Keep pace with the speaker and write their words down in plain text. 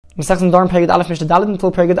There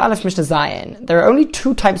are only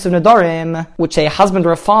two types of Nedarim which a husband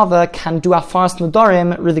or a father can do a fast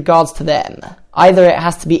Nedarim with regards to them. Either it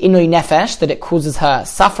has to be inui nefesh, that it causes her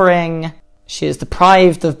suffering, she is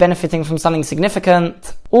deprived of benefiting from something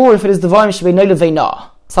significant, or if it is Devarim should be no leveina,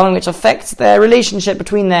 something which affects their relationship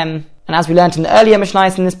between them. And as we learned in the earlier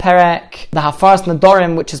Mishnayos in this perek, the Hafaras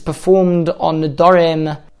Nedarim, which is performed on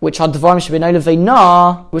Nedarim, which are Devarim Shebeinoi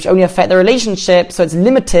Leveina, which only affect their relationship, so it's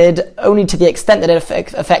limited only to the extent that it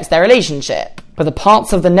affects their relationship. But the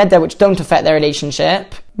parts of the neder which don't affect their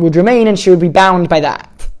relationship would remain, and she would be bound by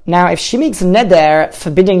that. Now, if she makes a neder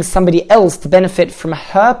forbidding somebody else to benefit from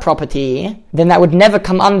her property, then that would never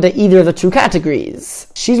come under either of the two categories.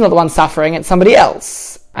 She's not the one suffering, it's somebody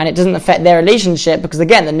else. And it doesn't affect their relationship because,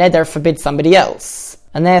 again, the neder forbids somebody else.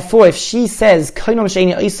 And therefore, if she says, Koinom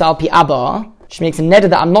she'eni oisa al pi abba, she makes a neder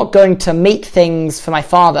that I'm not going to make things for my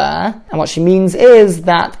father. And what she means is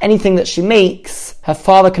that anything that she makes, her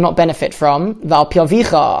father cannot benefit from. Val pi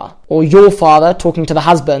avicha, or your father, talking to the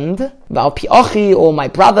husband. Val pi achi, or my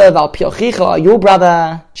brother. Val pi achicha, or your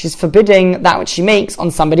brother. She's forbidding that which she makes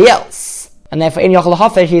on somebody else. And therefore, in Yochel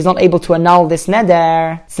HaHafer, he is not able to annul this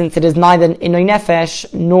neder, since it is neither inoi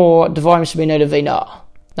nefesh, nor devarim shebeinoi leveina.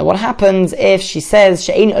 Now what happens if she says,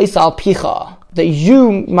 she'ein oisa al picha, that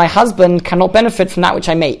you, my husband, cannot benefit from that which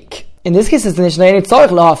I make? In this case, it's the Mishnah, it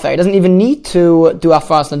doesn't even need to do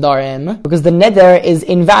Hafaras Nedarim, because the neder is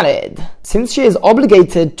invalid. Since she is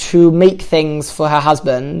obligated to make things for her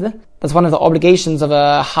husband, that's one of the obligations of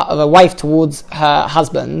a wife towards her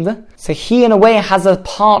husband, so he in a way has a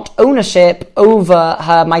part ownership over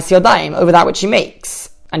her Ma'aseh Yadayim, over that which she makes.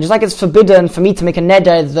 And just like it's forbidden for me to make a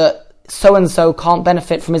neder that so-and-so can't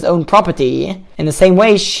benefit from his own property, in the same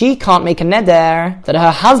way, she can't make a neder that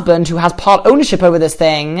her husband, who has part ownership over this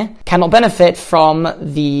thing, cannot benefit from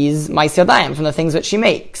these Ma'aseh Yadayim, from the things that she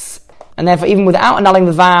makes. And therefore, even without annulling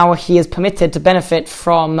the vow, he is permitted to benefit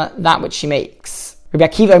from that which she makes. Rabbi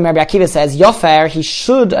Akiva says, Yofer, he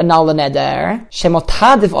should annul the neder,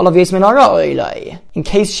 shemotadif olav yis min hara oilai, in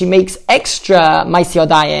case she makes extra Ma'aseh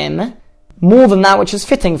Yadayim, more than that which is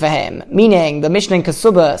fitting for him. Meaning, the Mishnah in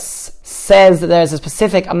Kesubos says that there is a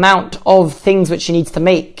specific amount of things which she needs to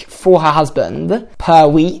make for her husband per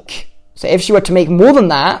week. So if she were to make more than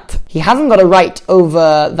that, he hasn't got a right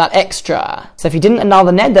over that extra. So if he didn't annul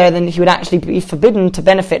the neder, then he would actually be forbidden to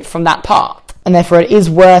benefit from that part. And therefore it is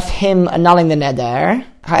worth him annulling the neder.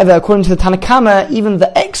 However, according to the Tanakama, even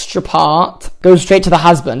the extra part goes straight to the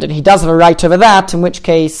husband, and he does have a right over that, in which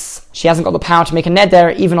case she hasn't got the power to make a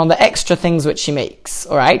neder even on the extra things which she makes.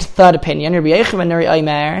 Alright, third opinion, Rabbi Yochanan ben Nuri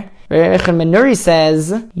Omer. Rabbi Yochanan ben Nuri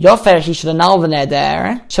says, Yofer, he should annul the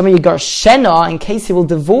neder, Shema Yigar Shena, in case he will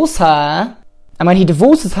divorce her, and when he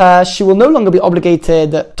divorces her, she will no longer be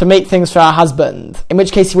obligated to make things for her husband. In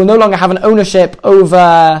which case, he will no longer have an ownership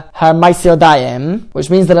over her Ma'aseh Yadayim, which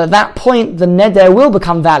means that at that point, the neder will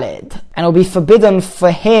become valid. And it will be forbidden for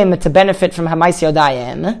him to benefit from her Ma'aseh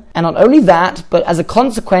Yadayim. And not only that, but as a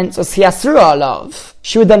consequence of Siyasura Alav,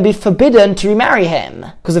 she would then be forbidden to remarry him.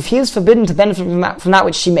 Because if he is forbidden to benefit from that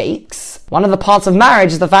which she makes, one of the parts of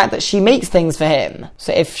marriage is the fact that she makes things for him.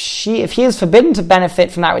 So if he is forbidden to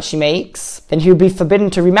benefit from that which she makes, then he would be forbidden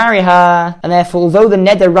to remarry her, and therefore, although the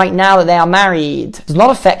neder right now that they are married does not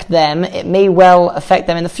affect them, it may well affect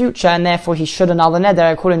them in the future, and therefore he should annul the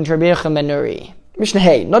neder according to Rabbi Yochanan ben Nuri. Mishnah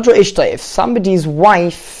Hey, Nodro Ishta, if somebody's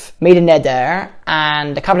wife made a neder,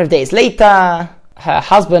 and a couple of days later, her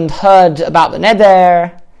husband heard about the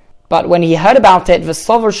neder, but when he heard about it,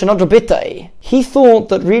 v'sover shenodro bittai, he thought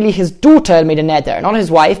that really his daughter had made a neder, not his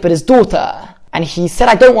wife, but his daughter. And he said,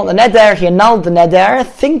 I don't want the neder, he annulled the neder,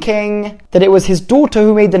 thinking that it was his daughter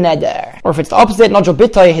who made the neder. Or if it's the opposite, nodro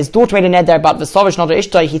bittai, his daughter made a neder, but v'sover shenodro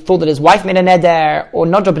ishtai, he thought that his wife made a neder, or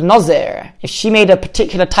nodro b'nozir, if she made a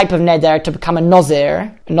particular type of neder to become a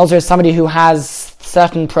nozir is somebody who has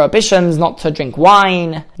certain prohibitions, not to drink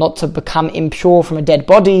wine, not to become impure from a dead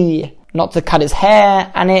body, not to cut his hair,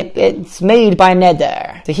 and it's made by a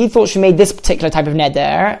neder. So he thought she made this particular type of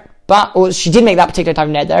neder, or she did make that particular type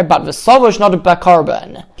of neder, but v'savosh not a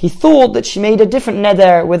carbon. He thought that she made a different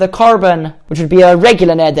neder with a carbon, which would be a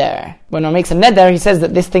regular neder. When one makes a neder, he says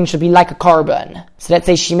that this thing should be like a carbon. So let's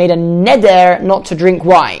say she made a neder not to drink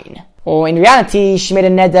wine. Or in reality, she made a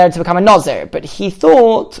neder to become a nazir, but he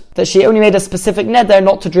thought that she only made a specific neder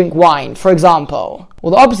not to drink wine, for example. Or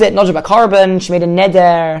the opposite, nodra b'carbon, she made a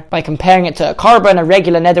neder by comparing it to a carbon, a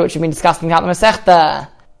regular neder which we've been discussing about the Masechta.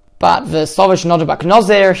 But the Sovish nodra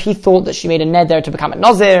b'knozir, he thought that she made a neder to become a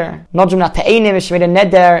nazir. Nodra b'nateinim, she made a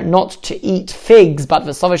neder not to eat figs, but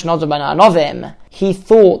the Sovish nodra b'na'anovim, he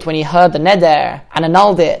thought when he heard the neder and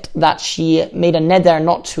annulled it that she made a neder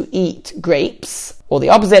not to eat grapes, or the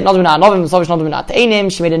opposite, she made a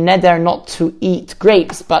neder not to eat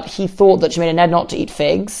grapes, but he thought that she made a neder not to eat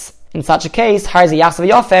figs. In such a case,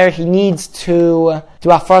 he needs to do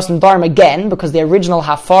Hafaras Nedarim again, because the original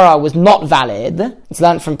Hafara was not valid. It's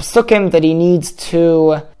learned from Pesukim that he needs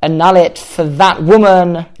to annul it for that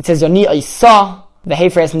woman. It says, Yoni Isa, the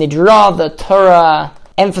Hefres Nidra, the Torah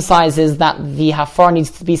emphasizes that the Hafara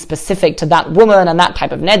needs to be specific to that woman and that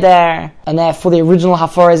type of neder, and therefore the original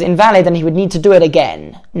Hafara is invalid and he would need to do it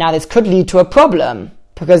again. Now this could lead to a problem,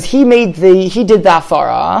 because he did the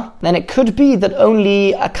Hafara, then it could be that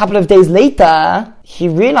only a couple of days later he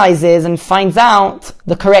realizes and finds out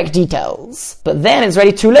the correct details. But then it's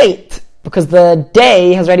already too late, because the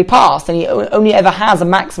day has already passed and he only ever has a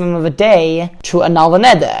maximum of a day to annul the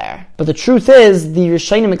neder. But the truth is, the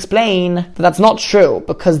Rishonim explain that that's not true,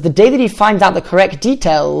 because the day that he finds out the correct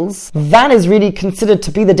details, that is really considered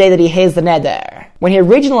to be the day that he hears the neder. When he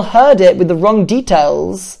originally heard it with the wrong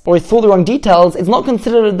details, or he thought the wrong details, it's not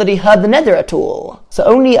considered that he heard the neder at all. So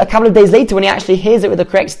only a couple of days later, when he actually hears it with the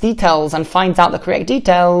correct details and finds out the correct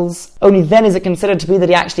details, only then is it considered to be that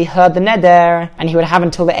he actually heard the neder, and he would have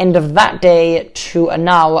until the end of that day to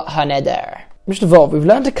annul her neder. Mishnah Vov, we've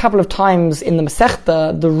learned a couple of times in the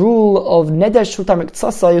Masechta the rule of neder shutar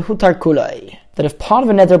miktsasai hutar kulai, that if part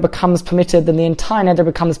of a neder becomes permitted, then the entire neder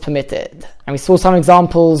becomes permitted. And we saw some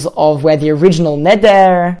examples of where the original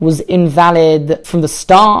neder was invalid from the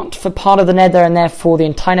start for part of the neder, and therefore the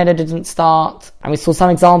entire neder didn't start. And we saw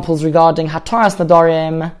some examples regarding Hataras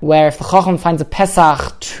Nedarim, where if the Chacham finds a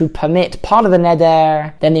Pesach to permit part of the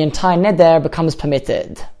neder, then the entire neder becomes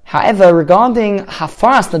permitted. However, regarding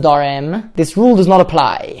Hafaras Nedarim, this rule does not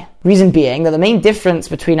apply. Reason being that the main difference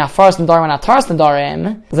between Hafaras Nedarim and Hataras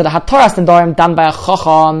Nedarim is that a Hataras Nedarim done by a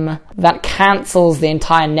Chacham that cancels the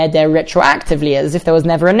entire neder retroactively, as if there was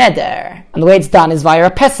never a neder. And the way it's done is via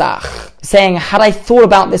a Pesach, saying, had I thought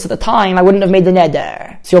about this at the time, I wouldn't have made the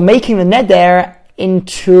neder. So you're making the neder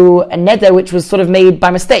into a neder which was sort of made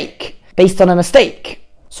by mistake, based on a mistake.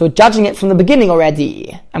 So judging it from the beginning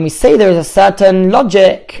already. And we say there is a certain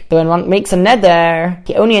logic that when one makes a neder,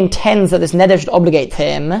 he only intends that this neder should obligate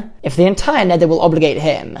him if the entire neder will obligate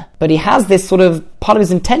him. But he has this sort of, part of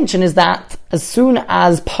his intention is that as soon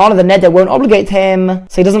as part of the neder won't obligate him,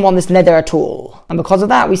 so he doesn't want this neder at all. And because of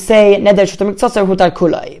that, we say neder shutar miktsasai hutar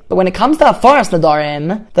kulai. But when it comes to Hafaras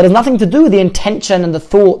Nedarim, that has nothing to do with the intention and the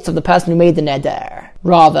thoughts of the person who made the neder.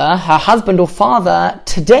 Rather, her husband or father,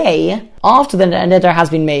 today, after the neder has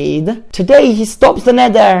been made, today he stops the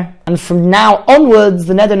neder, and from now onwards,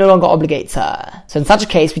 the neder no longer obligates her. So in such a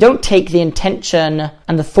case, we don't take the intention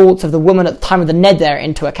and the thoughts of the woman at the time of the neder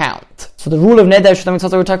into account. So the rule of neder shutar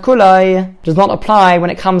miktsasai hutar kulai does not apply when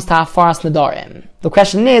it comes to Hafaras Nedarim. The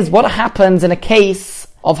question is, what happens in a case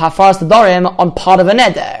of Hafaras Nedarim on part of a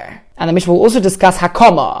neder? And the Mishnah will also discuss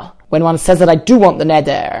hakoma, when one says that I do want the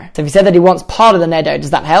neder. So if he said that he wants part of the neder,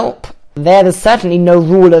 does that help? There's certainly no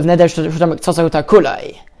rule of neder shutar miktsasai hutar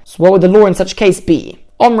kulai. So what would the law in such case be?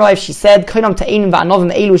 Omra, if she said, I'm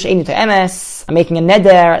making a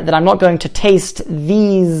neder that I'm not going to taste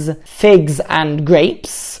these figs and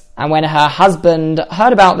grapes. And when her husband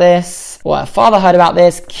heard about this, or her father heard about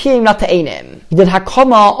this, he did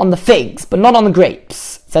hakoma on the figs, but not on the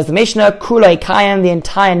grapes. Says the Mishnah, kulei kayan, the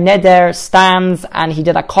entire neder stands, and he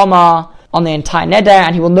did hakoma on the entire neder,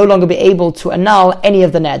 and he will no longer be able to annul any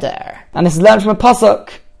of the neder. And this is learned from a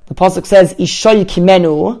pasuk. The pasuk says, Isha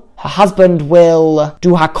yikimenu, her husband will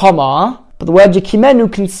do hakoma, but the word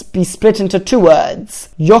yikimenu can be split into two words.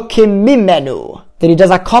 Yokim mimenu, that he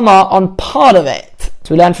does hakoma on part of it.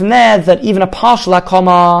 So we learn from there that even a partial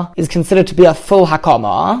hakoma is considered to be a full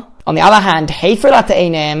hakoma. On the other hand, if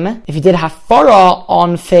you did hafara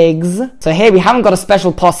on figs, so here we haven't got a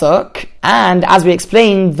special pasuk, and as we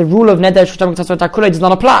explained, the rule of neder shutar miktsasai hutar kulai does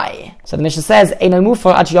not apply. So the Mishnah says, the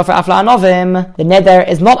neder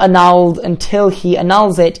is not annulled until he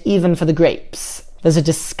annuls it even for the grapes. There's a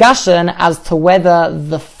discussion as to whether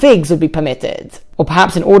the figs would be permitted. Or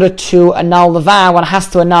perhaps in order to annul the vow, one has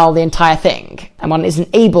to annul the entire thing, and one isn't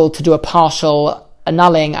able to do a partial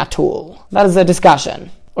annulling at all. That is a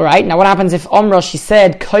discussion. Alright, now what happens if Omra, she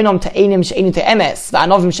said, I'm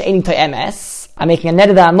making a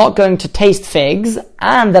neder that I'm not going to taste figs,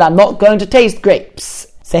 and that I'm not going to taste grapes.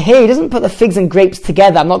 So here he doesn't put the figs and grapes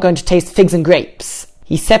together, I'm not going to taste figs and grapes.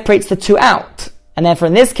 He separates the two out. And therefore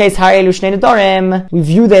in this case, we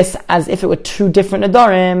view this as if it were two different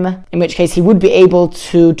nedarim, in which case he would be able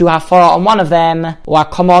to do hafara on one of them, or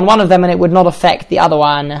hakoma on one of them, and it would not affect the other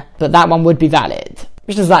one, but that one would be valid.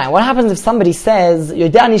 Mishnah Zayin, what happens if somebody says,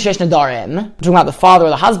 Yodeh ani sheyesh nedarim, talking about the father or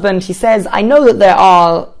the husband, he says, I know that there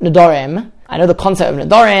are nedarim, I know the concept of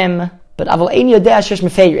nedarim, but aval ein yodeh sheyesh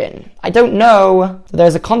mefeirin. I don't know that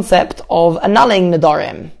there's a concept of annulling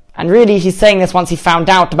nedarim. And really, he's saying this once he found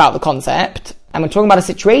out about the concept. And we're talking about a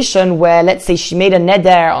situation where, let's say, she made a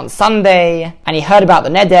neder on Sunday, and he heard about the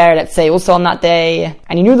neder, let's say, also on that day,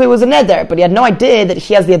 and he knew there was a neder, but he had no idea that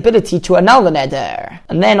he has the ability to annul the neder.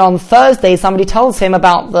 And then on Thursday, somebody tells him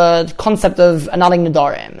about the concept of annulling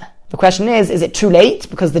nedarim. The question is it too late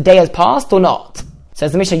because the day has passed or not? So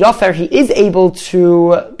as the Mishnah Yofer, he is able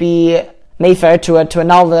to be mefer to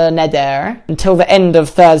annul the neder until the end of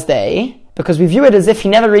Thursday, because we view it as if he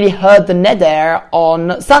never really heard the neder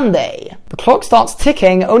on Sunday. The clock starts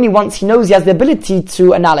ticking only once he knows he has the ability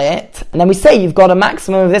to annul it, and then we say you've got a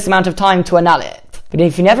maximum of this amount of time to annul it. But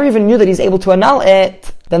if he never even knew that he's able to annul it,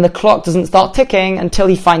 then the clock doesn't start ticking until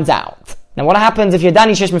he finds out. Now what happens if you're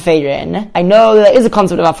Dani Shesh Mefeirin? I know there is a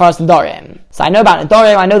concept of Afaras Nedarim. So I know about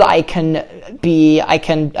Nedarim, I know that I can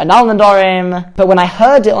annul Nedarim, but when I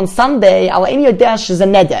heard it on Sunday, Al Ein Yodesh is a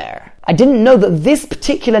neder. I didn't know that this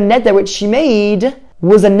particular neder which she made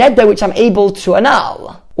was a neder which I'm able to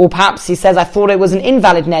annul. Or perhaps he says, I thought it was an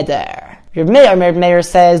invalid neder. Reb Meir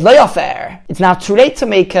says, Lo yofer. It's now too late to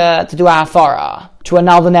do a hafara, to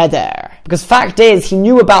annul the neder. Because fact is, he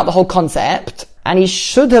knew about the whole concept, and he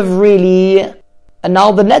should have really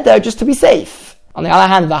annulled the neder just to be safe. On the other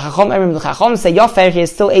hand, the Chacham say, yofer, he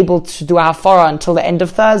is still able to do a hafara until the end of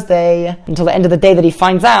Thursday, until the end of the day that he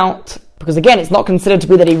finds out. Because again, it's not considered to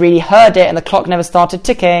be that he really heard it and the clock never started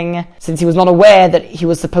ticking, since he was not aware that he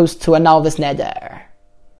was supposed to annul this neder.